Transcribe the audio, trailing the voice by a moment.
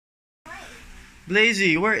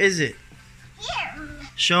Blaisey, where is it? Here.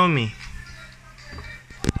 Show me.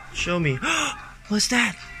 Show me. What's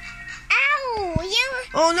that? Ow! You.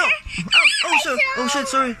 Oh no! Oh shit!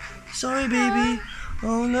 Sorry, sorry, baby.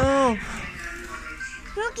 Oh no!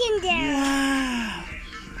 Look in there. Wow!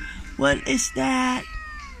 What is that?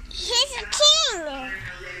 He's a king.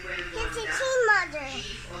 He's a king mother.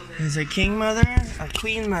 Is a king mother? A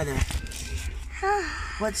queen mother?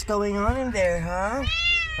 What's going on in there, huh?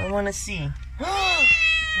 I want to see.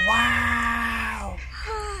 Wow!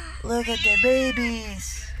 Look at the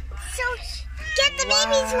babies. So get the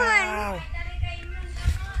babies one.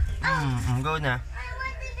 Go na. I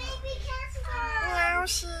want the baby cast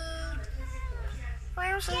one.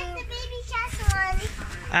 Get the baby cast one.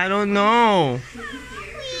 I don't know.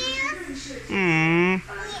 Please. Hmm.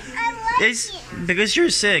 I like It's it. because you're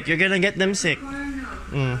sick. You're gonna get them sick. I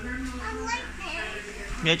like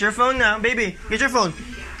it. Get your phone now, baby. Get your phone.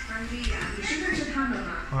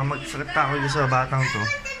 Magsalita ako dito sa batang to. I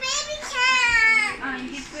want the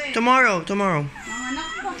baby cat. Tomorrow.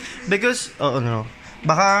 Because, no.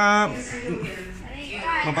 Baka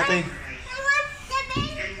mapatay. I want the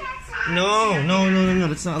baby cat. No.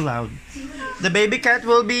 That's not allowed. The baby cat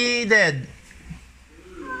will be dead.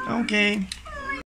 Okay.